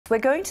We're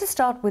going to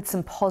start with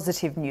some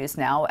positive news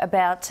now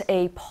about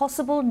a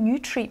possible new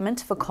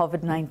treatment for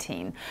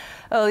COVID-19.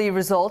 Early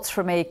results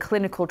from a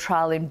clinical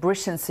trial in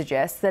Britain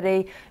suggest that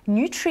a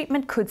new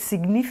treatment could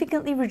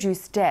significantly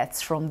reduce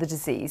deaths from the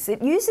disease.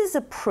 It uses a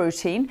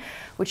protein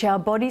which our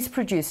bodies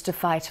produce to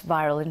fight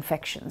viral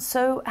infections.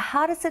 So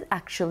how does it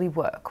actually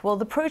work? Well,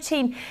 the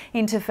protein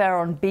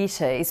interferon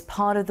beta is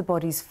part of the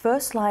body's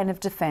first line of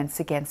defense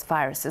against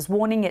viruses,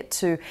 warning it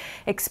to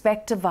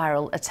expect a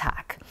viral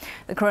attack.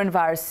 The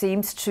coronavirus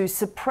seems to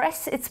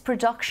suppress its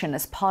production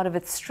as part of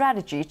its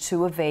strategy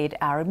to evade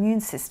our immune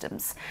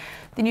systems.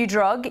 The new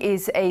drug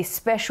is a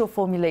special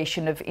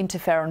formulation of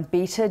interferon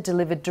beta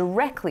delivered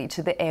directly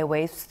to the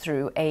airwaves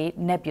through a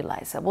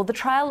nebuliser. Well, the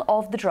trial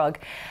of the drug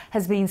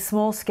has been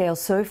small scale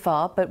so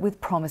far, but with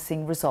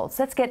promising results.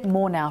 Let's get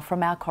more now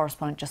from our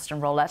correspondent,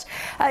 Justin Rollat.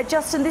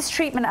 Justin, this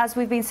treatment, as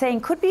we've been saying,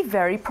 could be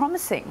very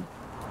promising.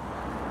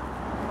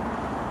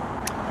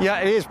 Yeah,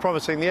 it is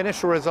promising. The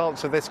initial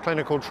results of this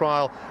clinical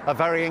trial are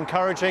very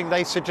encouraging.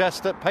 They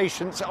suggest that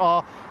patients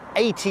are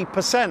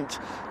 80%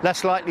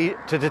 less likely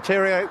to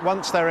deteriorate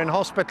once they're in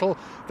hospital.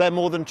 They're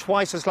more than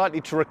twice as likely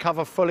to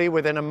recover fully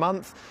within a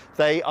month.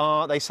 They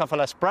suffer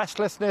less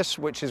breathlessness,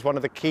 which is one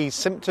of the key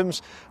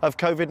symptoms of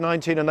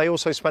COVID-19, and they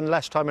also spend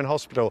less time in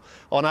hospital.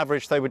 On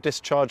average, they were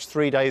discharged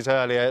 3 days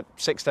earlier,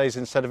 6 days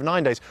instead of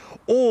 9 days.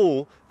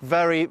 All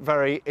very,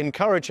 very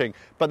encouraging.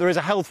 But there is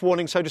a health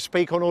warning, so to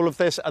speak, on all of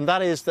this, and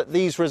that is that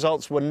these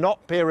results were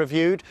not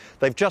peer-reviewed.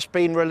 They've just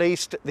been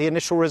released, the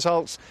initial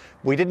results.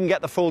 We didn't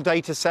get the full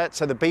data set,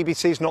 so the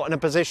BBC is not in a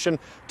position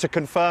to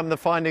confirm the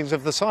findings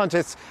of the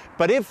scientists.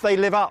 But if they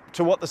live up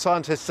to what the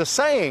scientists are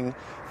saying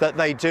that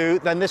they do,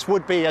 then this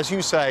would be, as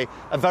you say,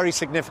 a very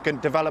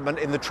significant development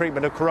in the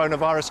treatment of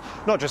coronavirus,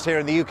 not just here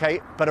in the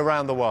UK, but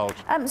around the world.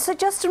 So,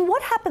 Justin,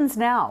 what happens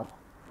now?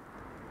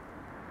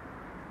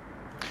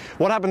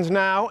 What happens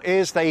now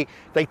is they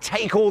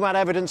take all that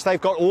evidence, they've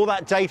got all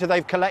that data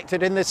they've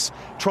collected in this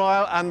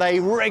trial, and they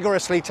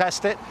rigorously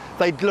test it.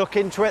 They look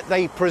into it,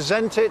 they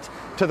present it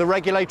to the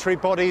regulatory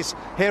bodies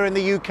here in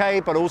the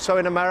UK, but also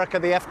in America,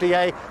 the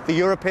FDA, the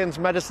European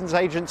Medicines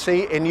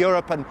Agency in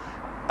Europe and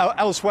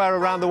elsewhere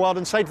around the world,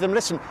 and say to them,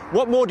 listen,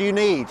 what more do you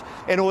need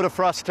in order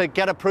for us to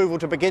get approval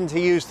to begin to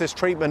use this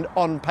treatment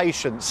on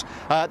patients?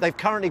 They've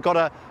currently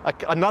got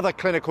another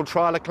clinical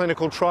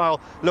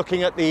trial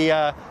looking at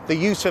the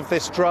use of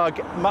this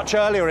drug much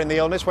earlier in the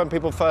illness when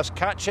people first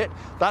catch it.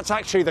 That's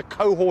actually the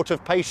cohort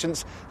of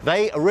patients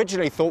they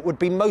originally thought would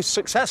be most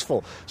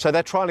successful. So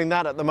they're trialling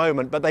that at the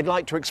moment, but they'd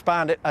like to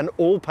expand it and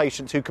all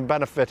patients who can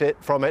benefit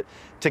from it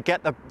to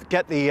get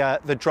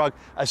the drug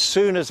as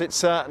soon as it's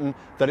certain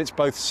that it's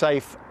both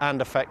safe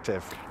and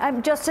effective.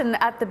 Justin,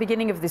 at the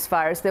beginning of this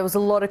virus, there was a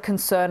lot of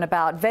concern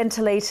about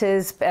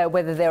ventilators,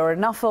 whether there were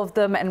enough of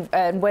them,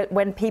 and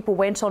when people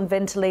went on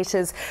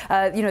ventilators,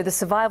 the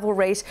survival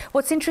rate.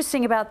 What's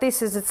interesting about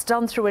this is it's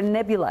done through a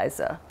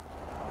nebulizer.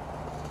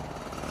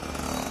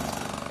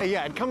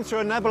 Yeah, it comes through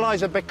a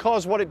nebulizer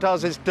because what it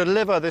does is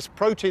deliver this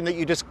protein that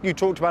you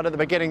talked about at the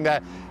beginning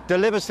there,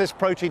 delivers this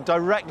protein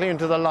directly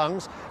into the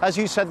lungs. As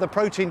you said, the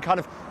protein kind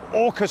of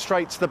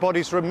orchestrates the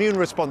body's immune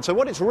response. So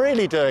what it's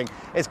really doing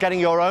is getting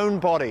your own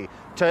body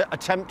to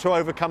attempt to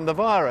overcome the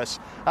virus.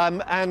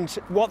 And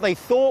what they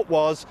thought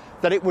was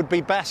that it would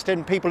be best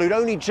in people who'd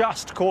only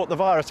just caught the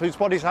virus, whose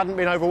bodies hadn't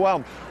been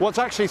overwhelmed. What's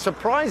actually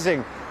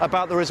surprising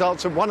about the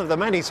results, and one of the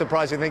many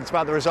surprising things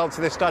about the results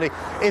of this study,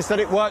 is that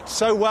it worked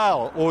so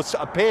well, or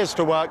appears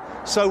to work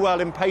so well,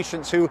 in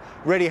patients who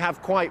really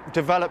have quite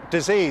developed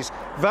disease.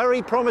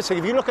 Very promising.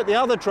 If you look at the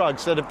other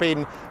drugs that have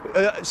been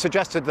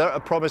suggested that are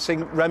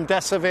promising,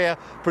 remdesivir,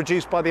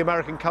 produced by the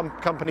American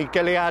company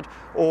Gilead,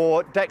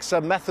 or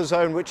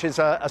dexamethasone, which is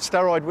a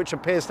steroid which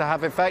appears to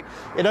have effect,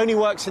 it only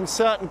works in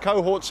certain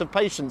cohorts of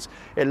patients.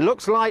 It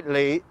looks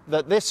likely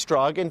that this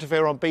drug,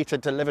 interferon beta,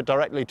 delivered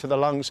directly to the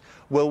lungs,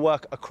 will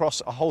work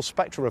across a whole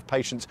spectrum of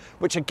patients,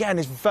 which again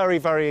is very,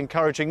 very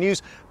encouraging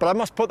news. But I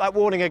must put that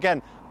warning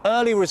again.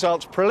 Early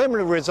results,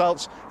 preliminary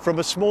results from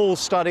a small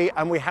study,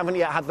 and we haven't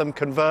yet had them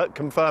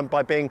confirmed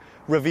by being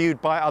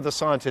reviewed by other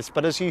scientists.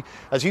 But as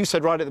you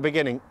said right at the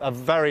beginning, a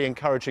very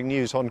encouraging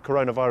news on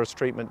coronavirus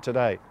treatment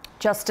today.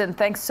 Justin,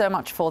 thanks so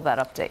much for that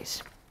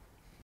update.